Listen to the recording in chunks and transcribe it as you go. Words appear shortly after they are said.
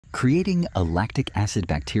Creating a lactic acid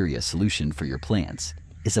bacteria solution for your plants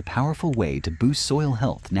is a powerful way to boost soil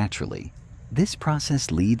health naturally. This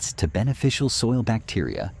process leads to beneficial soil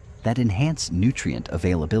bacteria that enhance nutrient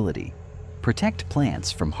availability, protect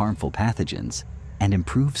plants from harmful pathogens, and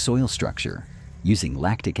improve soil structure. Using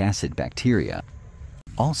lactic acid bacteria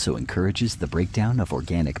also encourages the breakdown of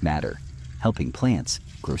organic matter, helping plants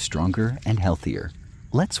grow stronger and healthier.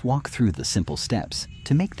 Let's walk through the simple steps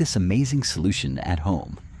to make this amazing solution at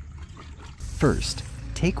home. First,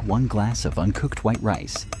 take 1 glass of uncooked white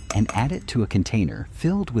rice and add it to a container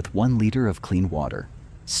filled with 1 liter of clean water.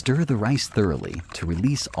 Stir the rice thoroughly to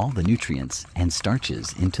release all the nutrients and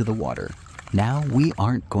starches into the water. Now we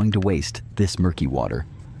aren't going to waste this murky water.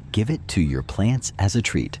 Give it to your plants as a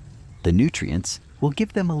treat. The nutrients will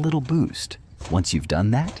give them a little boost. Once you've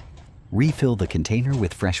done that, refill the container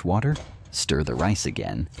with fresh water, stir the rice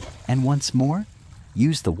again, and once more,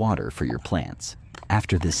 use the water for your plants.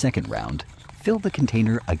 After this second round, fill the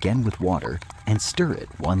container again with water and stir it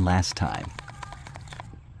one last time.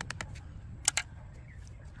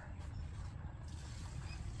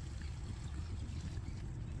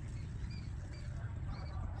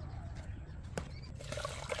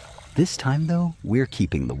 This time though, we're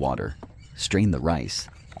keeping the water. Strain the rice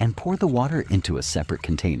and pour the water into a separate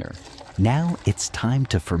container. Now it's time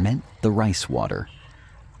to ferment the rice water.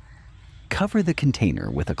 Cover the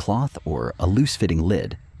container with a cloth or a loose-fitting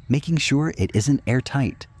lid, making sure it isn't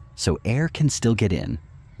airtight so air can still get in.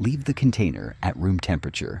 Leave the container at room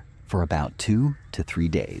temperature for about 2 to 3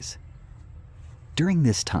 days. During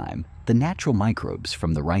this time, the natural microbes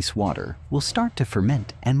from the rice water will start to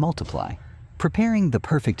ferment and multiply, preparing the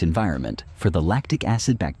perfect environment for the lactic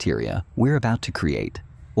acid bacteria we're about to create.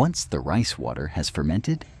 Once the rice water has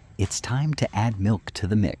fermented, it's time to add milk to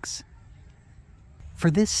the mix.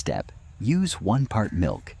 For this step, use 1 part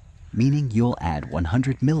milk, meaning you'll add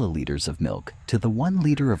 100 milliliters of milk to the 1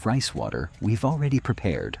 liter of rice water we've already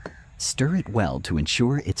prepared. Stir it well to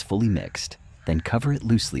ensure it's fully mixed, then cover it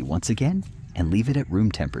loosely once again and leave it at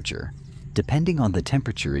room temperature. Depending on the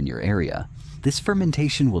temperature in your area, this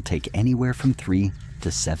fermentation will take anywhere from 3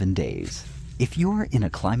 to 7 days. If you're in a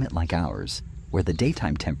climate like ours, where the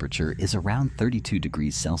daytime temperature is around 32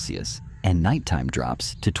 degrees Celsius and nighttime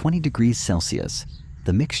drops to 20 degrees Celsius,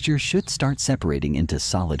 the mixture should start separating into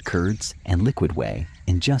solid curds and liquid whey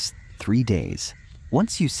in just 3 days.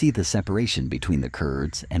 Once you see the separation between the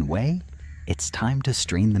curds and whey, it's time to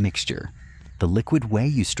strain the mixture. The liquid whey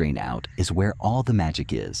you strain out is where all the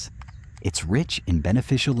magic is. It's rich in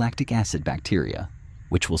beneficial lactic acid bacteria,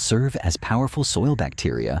 which will serve as powerful soil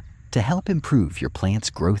bacteria to help improve your plant's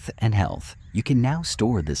growth and health. You can now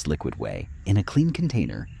store this liquid whey in a clean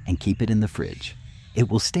container and keep it in the fridge. It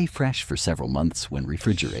will stay fresh for several months when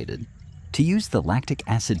refrigerated. To use the lactic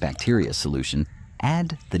acid bacteria solution,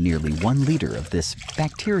 add the nearly 1 liter of this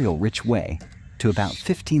bacterial-rich whey to about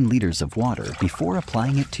 15 liters of water before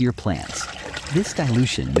applying it to your plants. This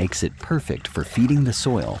dilution makes it perfect for feeding the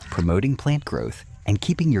soil, promoting plant growth, and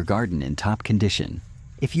keeping your garden in top condition.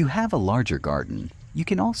 If you have a larger garden, you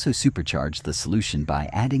can also supercharge the solution by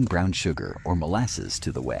adding brown sugar or molasses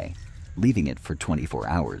to the whey, leaving it for 24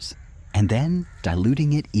 hours, and then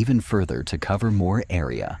diluting it even further to cover more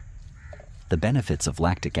area. The benefits of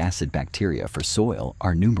lactic acid bacteria for soil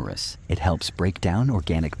are numerous. It helps break down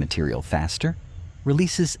organic material faster,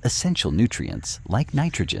 releases essential nutrients like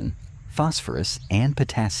nitrogen, phosphorus, and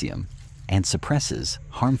potassium, and suppresses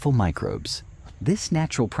harmful microbes. This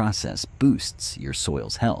natural process boosts your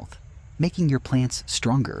soil's health, making your plants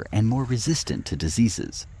stronger and more resistant to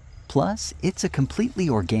diseases. Plus, it's a completely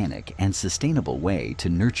organic and sustainable way to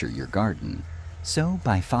nurture your garden. So,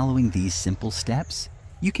 by following these simple steps,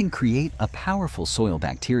 you can create a powerful soil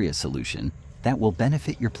bacteria solution that will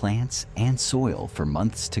benefit your plants and soil for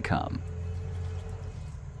months to come.